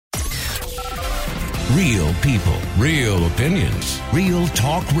Real people, real opinions, real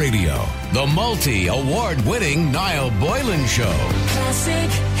talk radio. The multi-award-winning Niall Boylan Show.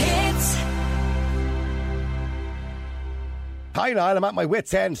 Classic hits. Hi Niall, I'm at my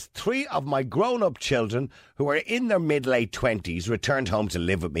wit's end. 3 of my grown-up children who are in their mid-late 20s returned home to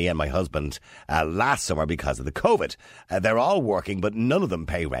live with me and my husband last summer because of the COVID. They're all working, but none of them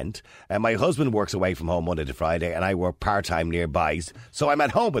pay rent. My husband works away from home Monday to Friday and I work part-time nearby, so I'm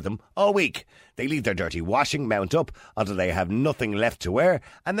at home with them all week. They leave their dirty washing, mount up until they have nothing left to wear,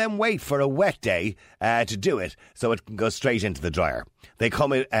 and then wait for a wet day to do it so it can go straight into the dryer. They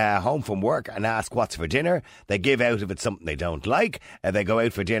come home from work and ask what's for dinner. They give out if it's something they don't like. They go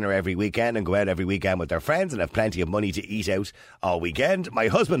out for dinner every weekend and go out every weekend with their friends and have plenty of money to eat out all weekend. My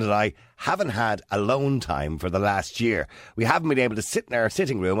husband and I haven't had alone time for the last year. We haven't been able to sit in our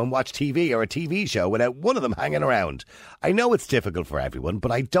sitting room and watch TV or a TV show without one of them hanging around. I know it's difficult for everyone,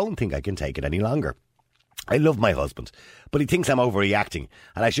 but I don't think I can take it any longer. I love my husband, but he thinks I'm overreacting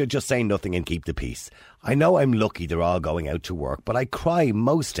and I should just say nothing and keep the peace. I know I'm lucky they're all going out to work, but I cry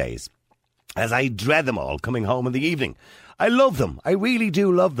most days as I dread them all coming home in the evening. I love them, I really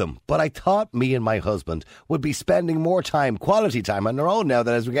do love them, but I thought me and my husband would be spending more time, quality time on our own now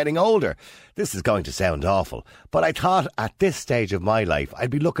that as we're getting older. This is going to sound awful, but I thought at this stage of my life I'd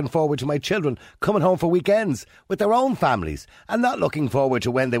be looking forward to my children coming home for weekends with their own families and not looking forward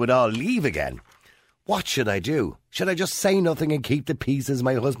to when they would all leave again. What should I do? Should I just say nothing and keep the peace as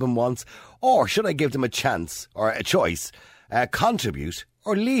my husband wants? Or should I give them a chance, or a choice, contribute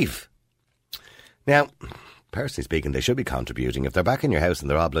or leave? Now, personally speaking, they should be contributing. If they're back in your house and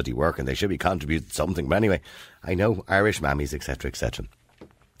they're all bloody working, they should be contributing something. But anyway, I know Irish mammies, etc., etc.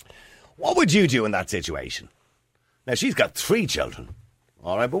 What would you do in that situation? Now, she's got 3 children.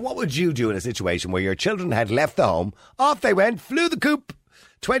 All right, but what would you do in a situation where your children had left the home, off they went, flew the coop,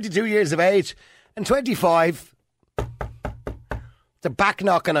 22 years of age, and 25, they're back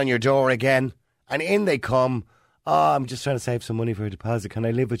knocking on your door again, and in they come. Oh, I'm just trying to save some money for a deposit. Can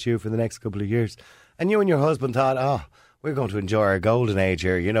I live with you for the next couple of years? And you and your husband thought, oh, we're going to enjoy our golden age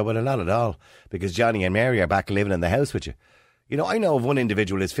here, you know, but not at all, because Johnny and Mary are back living in the house with you. You know, I know of one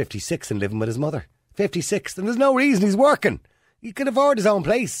individual who's 56 and living with his mother. 56, and there's no reason he's working. He can afford his own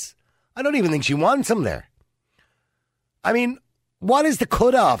place. I don't even think she wants him there. I mean, what is the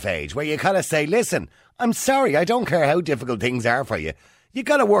cut-off age where you kind of say, listen, I'm sorry, I don't care how difficult things are for you. You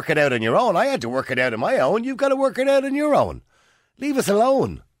got to work it out on your own. I had to work it out on my own. You've got to work it out on your own. Leave us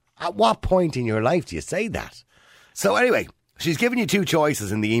alone. At what point in your life do you say that? So anyway, she's given you 2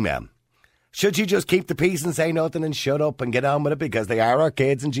 choices in the email. Should she just keep the peace and say nothing and shut up and get on with it because they are her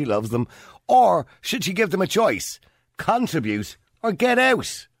kids and she loves them? Or should she give them a choice? Contribute or get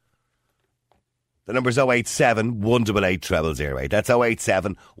out? The number's 087 188 0008. That's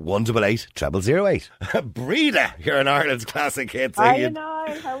 087 188 0008. Breda, you're in Ireland's classic hits. Hi,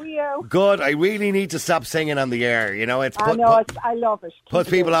 Niall. How are you? Good. I really need to stop singing on the air. You know, I love it. Puts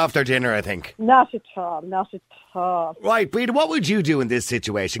people off their dinner, I think. Not at all. Not at all. Right, Breda, what would you do in this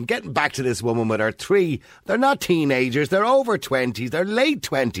situation? Getting back to this woman with her 3, they're not teenagers, they're over 20s, they're late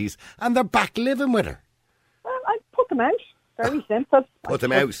 20s, and they're back living with her. Well, I'd put them out. Very simple. Put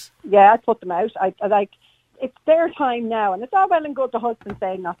them out? Yeah, I'd put them out. I like, it's their time now, and it's all well and good the husband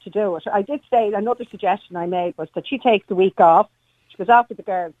saying not to do it. I did say, another suggestion I made was that she takes the week off. She goes off with the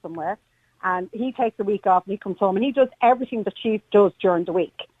girls somewhere, and he takes the week off and he comes home and he does everything that she does during the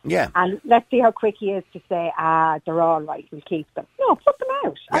week. Yeah. And let's see how quick he is to say, they're all right, we'll keep them. No, put them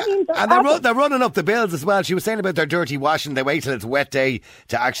out. Yeah. I mean, they're running up the bills as well. She was saying about their dirty washing. They wait till it's a wet day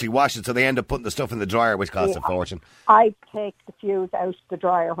to actually wash it, so they end up putting the stuff in the dryer, which costs a fortune. I take the fuse out of the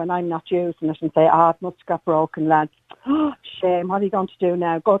dryer when I'm not using it and say, it must have got broken, lads. Oh, shame, what are you going to do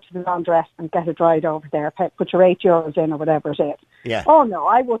now? Go to the laundress and get it dried over there. Put your €8 in or whatever it is. Yeah. Oh, no,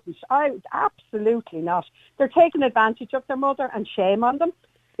 I wouldn't. I would absolutely not. They're taking advantage of their mother, and shame on them,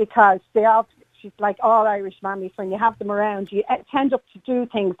 because she's like all Irish mammies. When you have them around, you tend up to do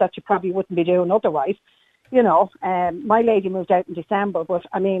things that you probably wouldn't be doing otherwise. You know, my lady moved out in December, but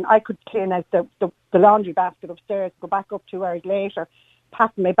I mean, I could clean out the laundry basket upstairs, go back up 2 hours later,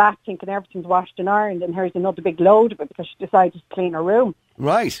 patting my back thinking everything's washed and ironed, and here's another big load of it because she decided to clean her room.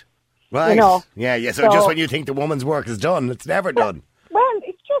 Right. You know, yeah. So just when you think the woman's work is done, it's never done. Well,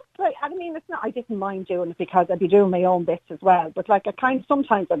 it's just like, I mean, it's not. I didn't mind doing it because I'd be doing my own bits as well. But like,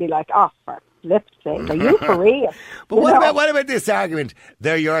 sometimes I'd be like, for flip's sake, are you for real? But what about this argument?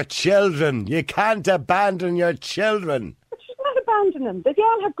 They're your children. You can't abandon your children. But she's not abandoning them. They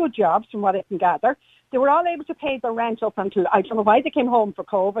all have good jobs, from what I can gather. They were all able to pay their rent up until, I don't know why they came home for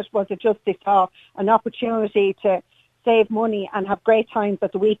COVID. Was it just they saw an opportunity to save money and have great times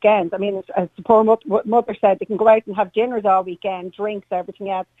at the weekend. I mean, as the poor mother said, they can go out and have dinners all weekend, drinks, everything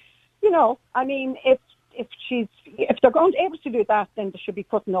else. You know, I mean, if they're going to able to do that, then they should be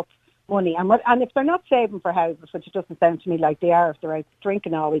putting up money. And if they're not saving for houses, which it doesn't sound to me like they are, if they're out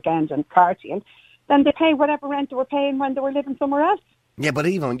drinking all weekend and partying, then they pay whatever rent they were paying when they were living somewhere else. Yeah, but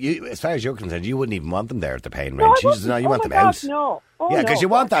even you, as far as you're concerned, you wouldn't even want them there if they're paying rent. You want them out. No. Yeah, because you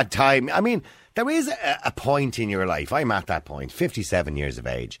want that time. I mean, there is a point in your life. I'm at that point, 57 years of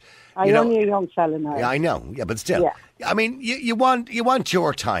age. I'm only a young fella now. Yeah, I know. Yeah, but still. Yeah. I mean, you want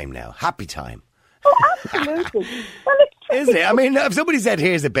your time now. Happy time. Oh, absolutely. Well, isn't it? I mean, if somebody said,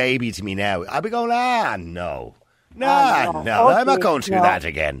 here's a baby to me now, I'd be going, no. No, I'm not going through that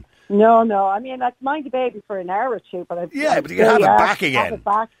again. No. I mean, I'd mind the baby for an hour or two, but but you can have it back again.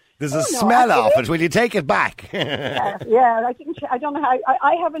 There's a smell off it. Will you take it back? I don't know how.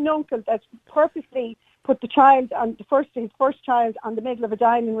 I have an uncle that purposely put the child on his first child on the middle of a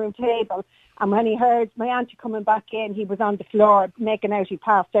dining room table, and when he heard my auntie coming back in, he was on the floor making out he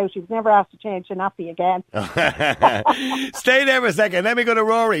passed out. He was never asked to change a nappy again. Stay there for a second. Let me go to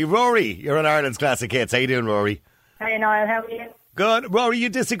Rory. Rory, you're on Ireland's Classic Hits. How you doing, Rory? Hey, Niall, how are you? Good. Rory, you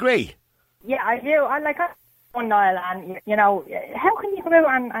disagree? Yeah, I do. I'm Niall, and, you know, how can you go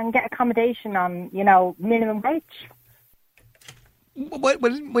out and get accommodation on, you know, minimum wage?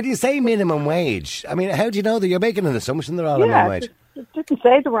 When you say minimum wage, I mean, how do you know that you're making an assumption they're all on minimum wage? It didn't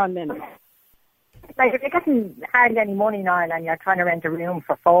say they were on minimum. Like, if you're getting hardly any money, Niall, and you're trying to rent a room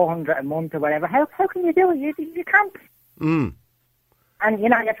for $400 a month or whatever, how can you do it? You can't. Mm. And, you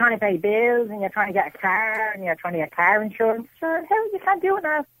know, you're trying to pay bills, and you're trying to get a car, and you're trying to get car insurance. Sure, you can't do it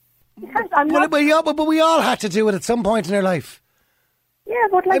now. But we all had to do it at some point in our life. Yeah,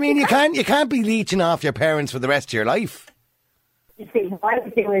 but like, I mean, you can't be leeching off your parents for the rest of your life. You see, what I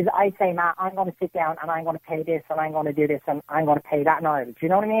would do is I'd say, Matt, I'm going to sit down and I'm going to pay this and I'm going to do this and I'm going to pay that in Ireland. Do you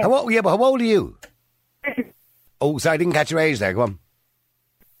know what I mean? But how old are you? Oh, sorry, I didn't catch your age there. Go on.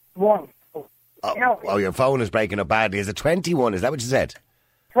 1. Your phone is breaking up badly. Is it 21? Is that what you said?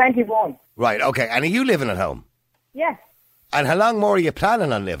 21. Right, okay. And are you living at home? Yes. And how long more are you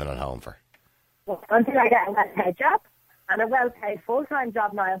planning on living at home for? Well, until I get a well-paid job and a well-paid full-time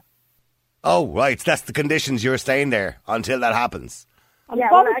job, Niall. Oh, right. That's the conditions you're staying there until that happens. Yeah,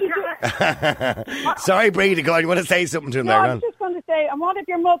 well, I can't. Sorry, Brady, go on. You want to say something to him there? I was just going to say, and what if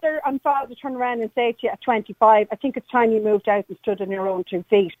your mother and father turn around and say to you at 25, I think it's time you moved out and stood on your own 2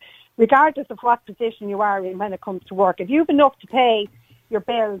 feet, regardless of what position you are in when it comes to work. If you've enough to pay your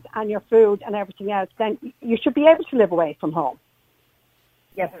bills and your food and everything else, then you should be able to live away from home.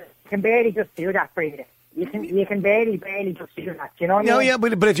 Yes, you can barely just do that, Brady. You can barely just do that. You know what I mean? Yeah,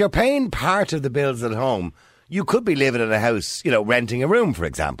 but if you're paying part of the bills at home, you could be living in a house, you know, renting a room, for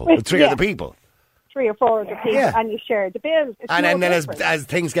example, with 3 other people. 3 or 4 other people, and you share the bills. And then as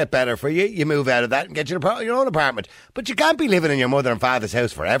things get better for you, you move out of that and get your own apartment. But you can't be living in your mother and father's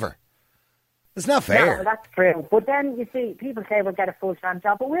house forever. It's not fair. No, that's true. But then, you see, people say we'll get a full-time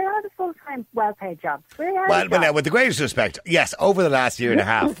job, but where are the full-time, well-paid jobs? Well, now, with the greatest respect, yes, over the last year and a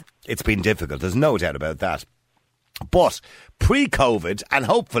half, it's been difficult. There's no doubt about that. But pre-COVID, and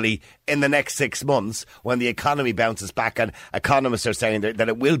hopefully in the next 6 months, when the economy bounces back, and economists are saying that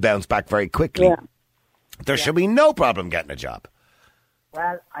it will bounce back very quickly, there should be no problem getting a job.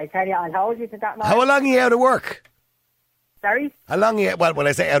 Well, I tell you, I'll hold you to that. How long are you out of work? Sorry? How long are you, well, when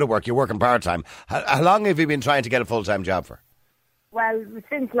I say out of work, you're working part-time. How long have you been trying to get a full-time job for? Well,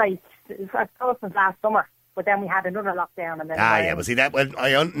 since I suppose since last summer. But then we had another lockdown, and then but see that.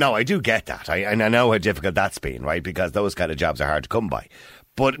 Well, I do get that. I know how difficult that's been, right? Because those kind of jobs are hard to come by.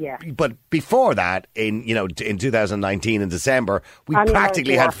 But before that, in 2019 in December, we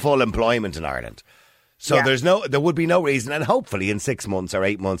practically had full employment in Ireland. So there would be no reason, and hopefully in 6 months or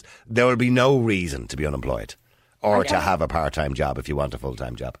 8 months, there will be no reason to be unemployed or to have a part-time job if you want a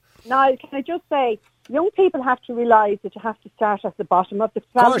full-time job. Now, can I just say, young people have to realise that you have to start at the bottom of the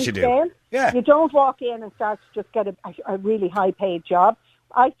salary scale. Yeah. You don't walk in and start to just get a really high-paid job.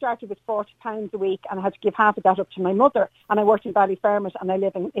 I started with £40 a week, and I had to give half of that up to my mother, and I worked in Ballyfermot, and I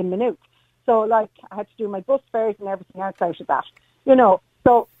live in Maynooth. So, I had to do my bus fares and everything else out of that. You know,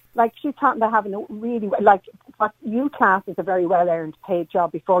 so, she's talking about having a really, what you class as a very well-earned paid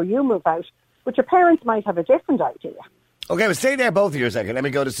job before you move out, but your parents might have a different idea. Okay, well, stay there both of you a second. Let me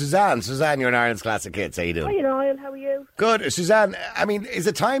go to Suzanne. Suzanne, you're in Ireland's Classic Hits. How you doing? Hi, Niall. How are you? Good. Suzanne, I mean, is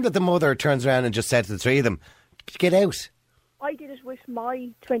it time that the mother turns around and just said to the 3 of them, get out? I did it with my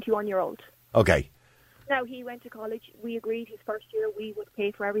 21-year-old. Okay. Now, he went to college. We agreed his first year we would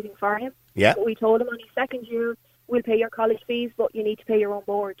pay for everything for him. Yeah. But we told him on his second year, we'll pay your college fees, but you need to pay your own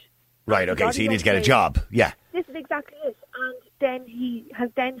board. Right, okay, God, so you he need to don't get a pay. job. Yeah. This is exactly it. And then he has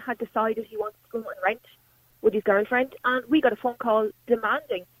had decided he wants to go and rent with his girlfriend, and we got a phone call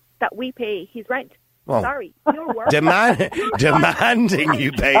demanding that we pay his rent. Oh. Sorry, your work. Demanding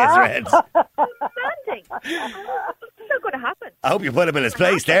you pay his rent. Demanding. It's not going to happen. I hope you put him in his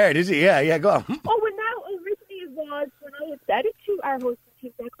place there, did you? Yeah, go on. Oh, well, now, originally it was when I had said it to our husband, he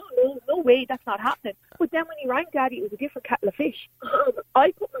was like, oh, no way, that's not happening. But then when he rang Daddy, it was a different kettle of fish.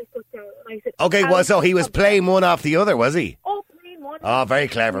 I put my foot down and I said... Okay, well, so he was playing one off the other, was he? Oh, playing one. Oh, very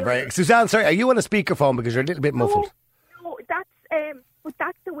clever. Suzanne, sorry, are you on a speakerphone because you're a little bit muffled? No, but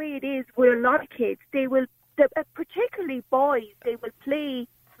that's the way it is with a lot of kids. They will, particularly boys, they will play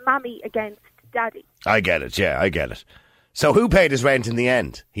Mammy against Daddy. I get it, yeah, I get it. So who paid his rent in the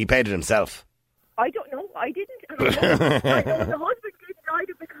end? He paid it himself. I don't know. I didn't. And I know the husband didn't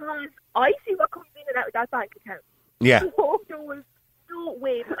either because I see what comes in and out of that bank account. Yeah. So there was no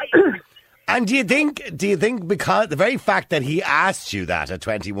way. And do you think because the very fact that he asked you that at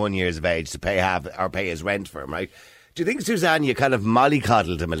 21 years of age to pay his rent for him, right? Do you think, Suzanne, you kind of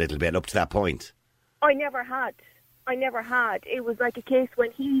mollycoddled him a little bit up to that point? I never had. It was like a case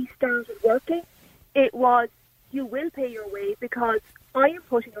when he started working, it was, you will pay your way because I am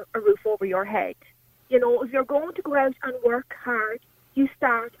putting a roof over your head. You know, if you're going to go out and work hard, you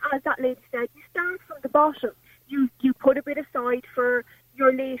start, as that lady said, you start from the bottom. You put a bit aside for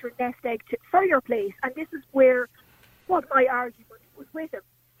your later nest egg for your place. And this is what my argument was with him.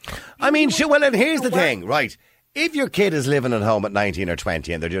 I mean, and here's the thing, right? If your kid is living at home at 19 or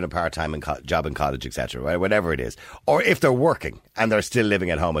 20 and they're doing a part-time job in college, etc., right, whatever it is, or if they're working and they're still living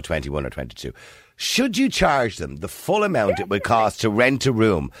at home at 21 or 22, should you charge them the full amount it would cost to rent a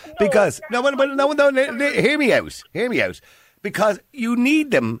room? Because, no, hear me out. Because you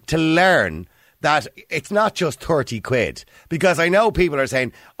need them to learn that it's not just 30 quid. Because I know people are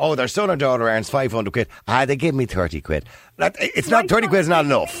saying, oh, their son or daughter earns 500 quid. They give me 30 quid. It's not, 30 quid is not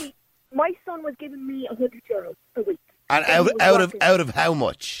enough. My son was giving me €100 a week. And out of how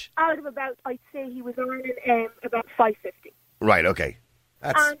much? Out of about, I'd say he was earning about $550. Right, okay.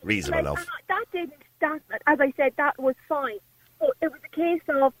 That's reasonable enough. As I said, that was fine. But it was a case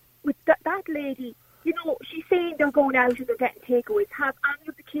of, with that lady, you know, she's saying they're going out and they're getting takeaways. Have any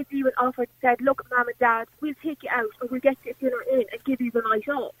of the kids even offered and said, look, Mum and Dad, we'll take you out or we'll get you dinner in and give you the night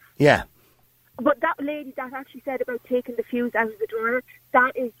off? Yeah. But that lady that actually said about taking the fuse out of the dryer,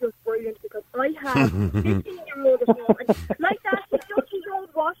 that is just brilliant because I have 15-year-old at home. And like that, he does his own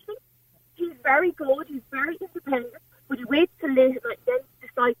washing. He's very good. He's very independent. But he waits till late at night then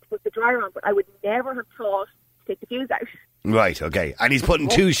decides to put the dryer on. But I would never have thought to take the fuse out. Right, okay. And he's putting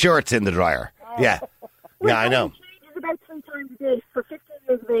 2 shirts in the dryer. Yeah. Yeah, I know. He changes about 3 times a day. For 15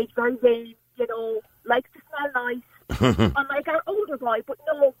 years of age, very vain, you know, likes to smell nice. Unlike our older boy, but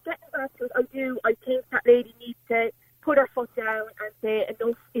no, getting back to it, I think that lady needs to put her foot down and say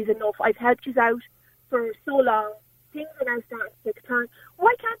enough is enough. I've helped you out for so long. Things are now starting to take time.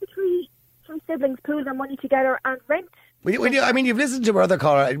 Why can't the three siblings pool their money together and rent? You've listened to our other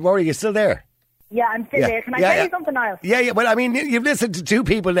caller. Rory, you still there? Yeah, I'm still there. Can I tell you something, Niall? Yeah. Well, I mean, you've listened to 2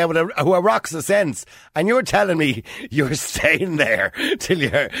 people now who are rocks of sense, and you're telling me you're staying there till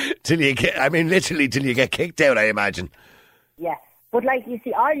you get kicked out, I imagine. Yeah. But like, you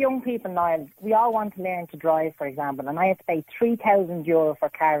see, our young people, Niall, we all want to learn to drive, for example, and I have to pay €3,000 for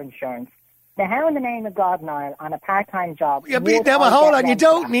car insurance. Now, how in the name of God, Niall, on a part-time job... Yeah, but hold on, you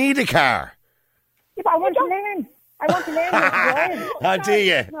don't need a car. Yeah, but I want to learn. I want to learn how to drive. How do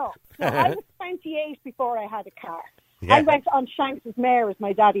you? No, I was 28 before I had a car. Yeah. I went on Shanks's Mare, as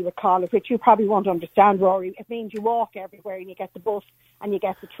my daddy would call it, which you probably won't understand, Rory. It means you walk everywhere and you get the bus and you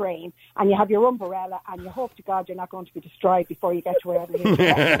get the train and you have your umbrella and you hope to God you're not going to be destroyed before you get to wherever you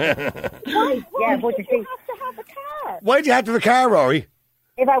get. Why but did you have to have a car? Why did you have to have a car, Rory?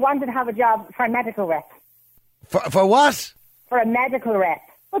 If I wanted to have a job for a medical rep. For what? For a medical rep.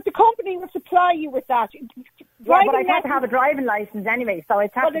 But the company will supply you with that. Yeah, but I'd have to have a driving licence anyway, so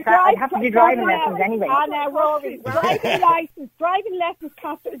I'd have to do driving lessons anyway. Now, Rory, driving lessons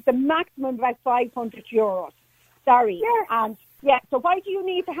cost the maximum about €500. Sorry. Yeah. And so why do you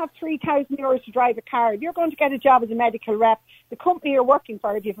need to have €3,000 to drive a car? If you're going to get a job as a medical rep, the company you're working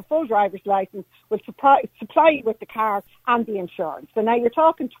for, if you have a full driver's licence, will supply you with the car and the insurance. So now you're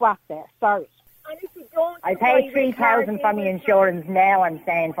talking twat there. Sorry. I pay $3,000 for my insurance now, I'm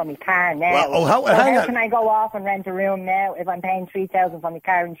saying, for my car now. Well, how can I go off and rent a room now if I'm paying $3,000 for my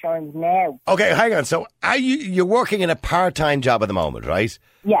car insurance now? Okay, hang on. So you're working in a part-time job at the moment, right?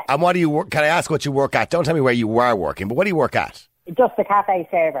 Yeah. And what do you work? Can I ask what you work at? Don't tell me where you are working, but what do you work at? Just a cafe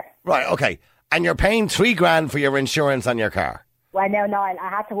server. Right, okay. And you're paying $3,000 for your insurance on your car? Well, no, Niall, I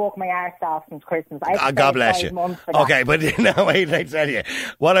had to walk my arse off since Christmas. I had to God stay bless 5 you. months for that. Okay, but no, wait, I tell you.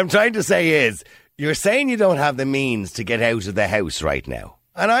 What I'm trying to say is, you're saying you don't have the means to get out of the house right now.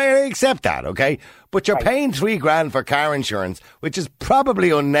 And I accept that, okay? But you're paying $3,000 for car insurance, which is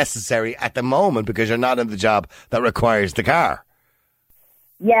probably unnecessary at the moment because you're not in the job that requires the car.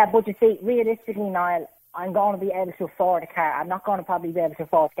 Yeah, but you see, realistically, Niall, I'm going to be able to afford a car. I'm not going to probably be able to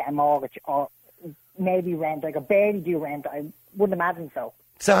afford to get a mortgage or maybe rent. Like, I barely do rent. I wouldn't imagine so.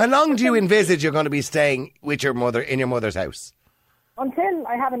 So how long do you envisage you're going to be staying with your mother in your mother's house? Until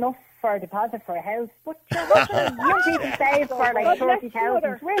I have enough for a deposit for a house. But young people save for like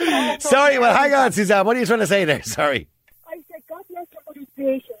 30,000. Sorry, well, hang on, Suzanne. What are you trying to say there? Sorry. I said, God bless your mother's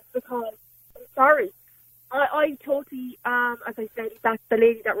patience, because I'm sorry. I totally, as I said, that's the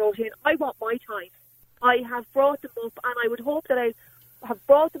lady that wrote in. I want my time. I have brought them up, and I would hope that I have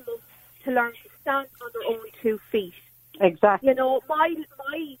brought them up to learn to stand on their own 2 feet. Exactly. You know, my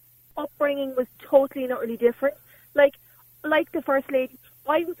upbringing was totally and utterly different. Like the First Lady,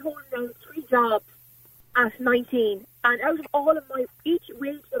 I was holding down 3 jobs at 19, and out of all of each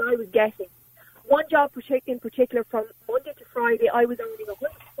wage that I was getting, one job in particular from Monday to Friday, I was earning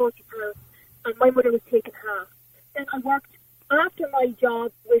 £140, and my mother was taking half. Then I worked after my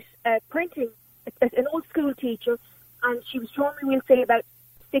job with printing, an old school teacher, and she was throwing me, we'll say, about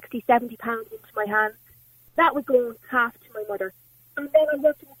 £60, £70 into my hand. That was going half to my mother. And then I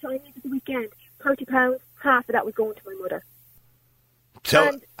worked in the Chinese at the weekend, £30, half of that was going to my mother. So,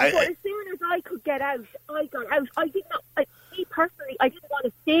 And as soon as I could get out, I got out. I did not, me personally, I didn't want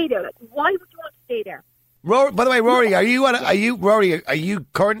to stay there. Like, why would you want to stay there? Rory, by the way, Rory, are you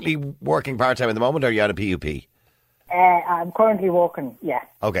currently working part-time at the moment, or are you on a PUP? I'm currently working, yeah.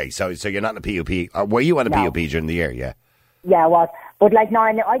 Okay, so you're not in a PUP. Or were you on a PUP during the year, yeah? Yeah, I was. But like now,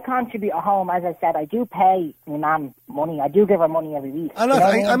 I contribute at home. As I said, I do pay my mum money. I do give her money every week. I'm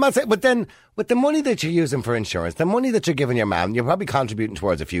not saying, but then with the money that you're using for insurance, the money that you're giving your mum, you're probably contributing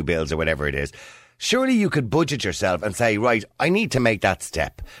towards a few bills or whatever it is. Surely you could budget yourself and say, right, I need to make that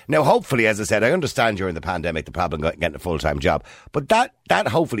step. Now, hopefully, as I said, I understand during the pandemic the problem getting a full-time job, but that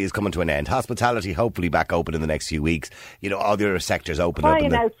hopefully is coming to an end. Hospitality hopefully back open in the next few weeks. You know, all the other sectors open up.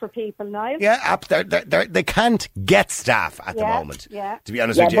 Crying out for people now. Yeah, they can't get staff at the moment. Yeah. To be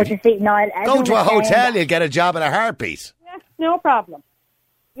honest with you, but you see, Niall, go to a hotel, you'll get a job in a heartbeat. Yeah, no problem.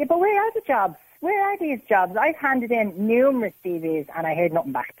 Yeah, but where are the jobs? Where are these jobs? I've handed in numerous CVs and I heard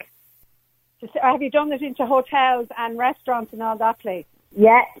nothing back. Have you done it into hotels and restaurants and all that place?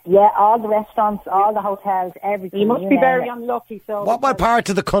 Yeah, all the restaurants, all the hotels, everything. You must be very unlucky. So what part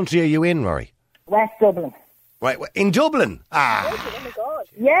of the country are you in, Rory? West Dublin. Right, in Dublin? Oh my God.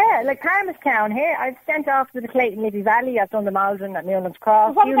 Yeah, like Palmerstown here. I've sent off to the Clayton Liffey Valley. I've done the Malvern at Newlands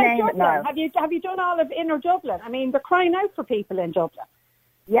Cross. What you about name it now. Have you done all of inner Dublin? I mean, they're crying out for people in Dublin.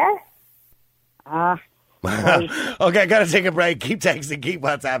 Yeah. Okay, got to take a break. Keep texting, keep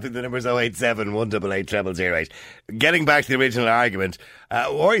WhatsApping. The number's 087 188 0008. Getting back to the original argument,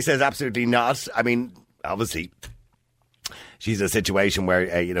 Rory says absolutely not. I mean, obviously, she's in a situation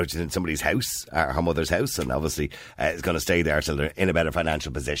where, she's in somebody's house, her mother's house, and obviously is going to stay there till they're in a better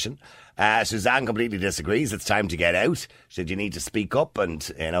financial position. Suzanne completely disagrees. It's time to get out. She said you need to speak up,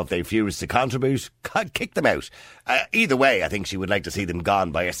 and if they refuse to contribute, kick them out. Either way, I think she would like to see them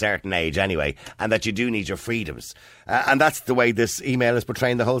gone by a certain age anyway, and that you do need your freedoms. And that's the way this email is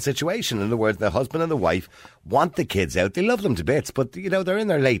portraying the whole situation. In other words, the husband and the wife want the kids out. They love them to bits, but they're in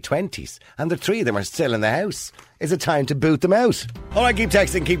their late 20s, and the 3 of them are still in the house. Is it time to boot them out? All right, keep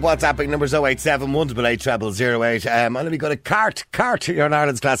texting, keep WhatsApping. Numbers 087 188 0008. I'm going to go to Cart. Cart, you're in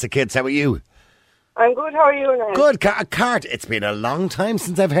Ireland's Classic Kids. How are you? I'm good. How are you now? Good, Cart. It's been a long time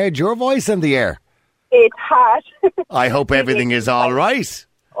since I've heard your voice in the air. It's hot. I hope everything is all right.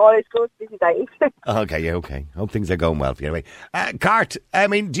 Oh, it's good. Busy days. Okay. Hope things are going well for you anyway. Cart, I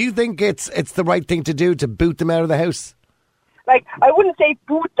mean, do you think it's the right thing to do to boot them out of the house? Like, I wouldn't say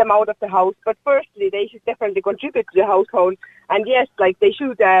boot them out of the house, but firstly, they should definitely contribute to the household. And yes, like, they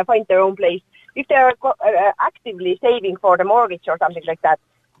should find their own place. If they're actively saving for the mortgage or something like that,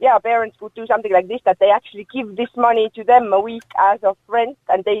 yeah, parents could do something like this, that they actually give this money to them a week as of rent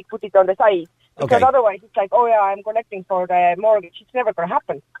and they put it on the side. Because otherwise it's like, oh yeah, I'm collecting for the mortgage. It's never going to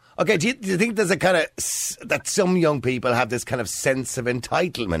happen. Okay, do you think there's a kind of, that some young people have this kind of sense of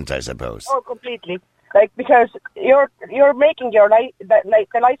entitlement, I suppose? Oh, completely. Like, because you're making your life, the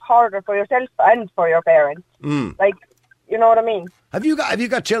life harder for yourself and for your parents. Like, you know what I mean? Have you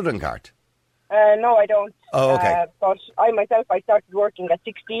got children, Cart? No, I don't. Oh, okay. But I myself, I started working at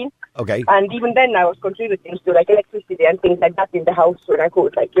 16. Okay. And even then I was contributing to like electricity and things like that in the house when I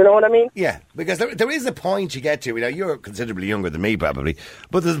could, like, you know what I mean? Yeah, because there is a point you get to, you know, you're considerably younger than me probably,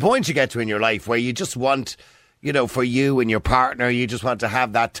 but there's a point you get to in your life where you just want, you know, for you and your partner, you just want to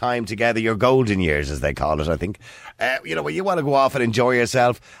have that time together, your golden years as they call it, I think. You know, where you want to go off and enjoy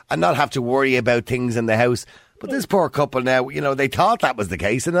yourself and not have to worry about things in the house. But this poor couple now, you know, they thought that was the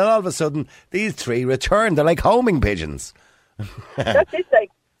case, and then all of a sudden, these three returned. They're like homing pigeons. That's it, like,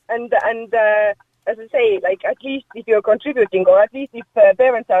 and as I say, like, at least if you're contributing, or at least if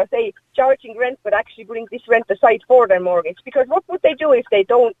parents are, say, charging rent, but actually bring this rent aside for their mortgage, because what would they do if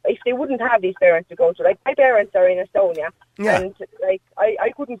they wouldn't have these parents to go to? Like, my parents are in Estonia, and like,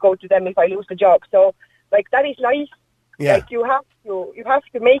 I couldn't go to them if I lose the job. So, like, that is life. Yeah. Like, you have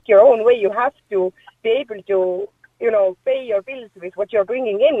to make your own way. You have to be able to, you know, pay your bills with what you're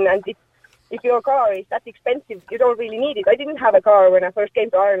bringing in. And if your car is that expensive, you don't really need it. I didn't have a car when I first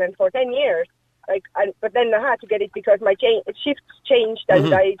came to Ireland for 10 years. But then I had to get it because my shifts changed,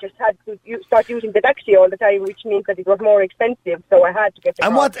 and I just had to start using the taxi all the time, which means that it was more expensive. So I had to get the car.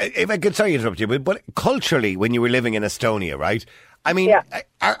 And what, if I could, sorry to interrupt you, but culturally, when you were living in Estonia, right? I mean,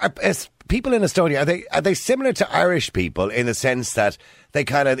 are people in Estonia, are they similar to Irish people in the sense that they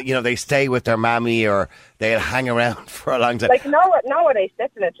kind of, you know, they stay with their mammy or they'll hang around for a long time? Like nowadays,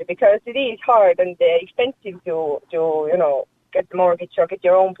 definitely, because it is hard and expensive to you know, get the mortgage or get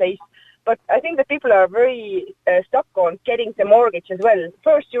your own place. But I think that people are very stuck on getting the mortgage as well.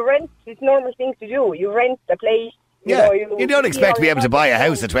 First, you rent. It's a normal thing to do. You rent a place. You don't expect to be able to buy a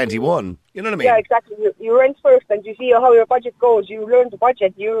house at 21. You know what I mean? Yeah, exactly. You rent first and you see how your budget goes. You learn the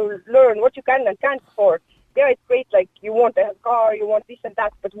budget. You learn what you can and can't afford. Yeah, it's great. Like, you want a car, you want this and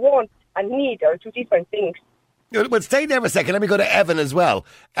that, but want and need are two different things. But stay there for a second. Let me go to Evan as well.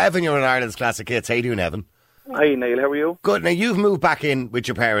 Evan, you're in Ireland's Classic Hits. How you doing, Evan? Hi, Neil. How are you? Good. Now, you've moved back in with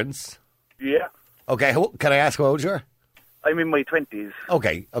your parents. Yeah. Okay. Can I ask how old you are? I'm in my 20s.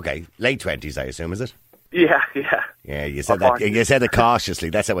 Okay. Late 20s, I assume, is it? Yeah. Yeah, you said that. You said it cautiously.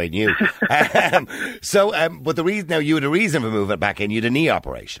 That's how I knew. But the reason now, you had a reason for moving back in. You had a knee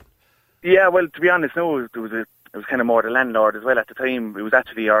operation. Yeah, well, to be honest, no, it was kind of more the landlord as well at the time. It was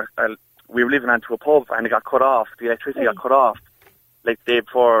actually we were living onto a pub and it got cut off. The electricity got cut off like the day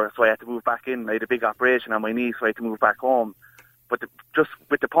before, so I had to move back in. I had a big operation on my knee, so I had to move back home. But just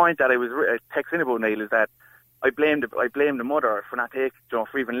with the point that I was texting about, Neil, is that I blame the mother for not taking,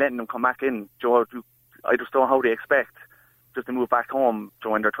 for even letting them come back in. I just don't know how they expect just to move back home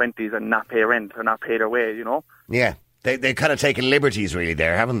in their 20s and not pay rent or not pay their way, you know? Yeah, they've kind of taken liberties really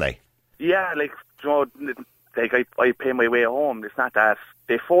there, haven't they? Yeah, I pay my way home. It's not that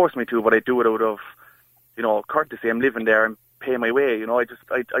they force me to, but I do it out of, you know, courtesy. I'm living there and pay my way, you know.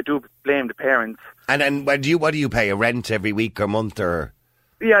 I do blame the parents. And what do you pay? A rent every week or month or?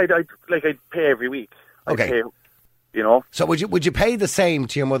 Yeah, I pay every week. Okay. I pay, you know. So would you pay the same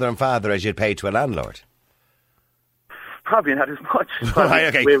to your mother and father as you'd pay to a landlord? Probably not as much. Right,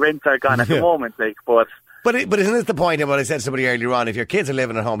 okay. Where rents are gone at the moment, But isn't this the point of what I said to somebody earlier on? If your kids are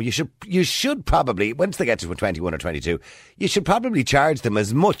living at home, you should probably, once they get to 21 or 22, you should probably charge them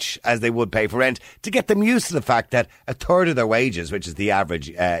as much as they would pay for rent to get them used to the fact that a third of their wages, which is the average,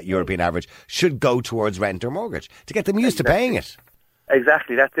 European average, should go towards rent or mortgage, to get them used to paying it.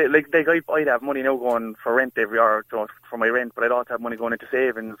 Exactly, that's it. Like I'd have money now going for rent every hour for my rent, but I'd also have money going into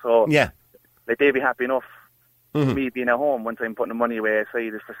savings. So yeah, like they'd be happy enough. Me being at home once I'm putting the money away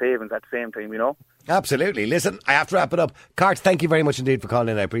aside is for savings at the same time, you know? Absolutely. Listen, I have to wrap it up. Cart, thank you very much indeed for calling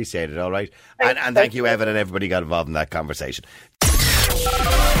in. I appreciate it, all right? And thank you, Evan, and everybody got involved in that conversation.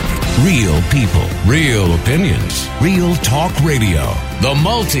 Real people, real opinions, real talk radio. The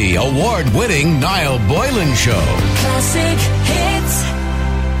multi-award winning Niall Boylan Show. Classic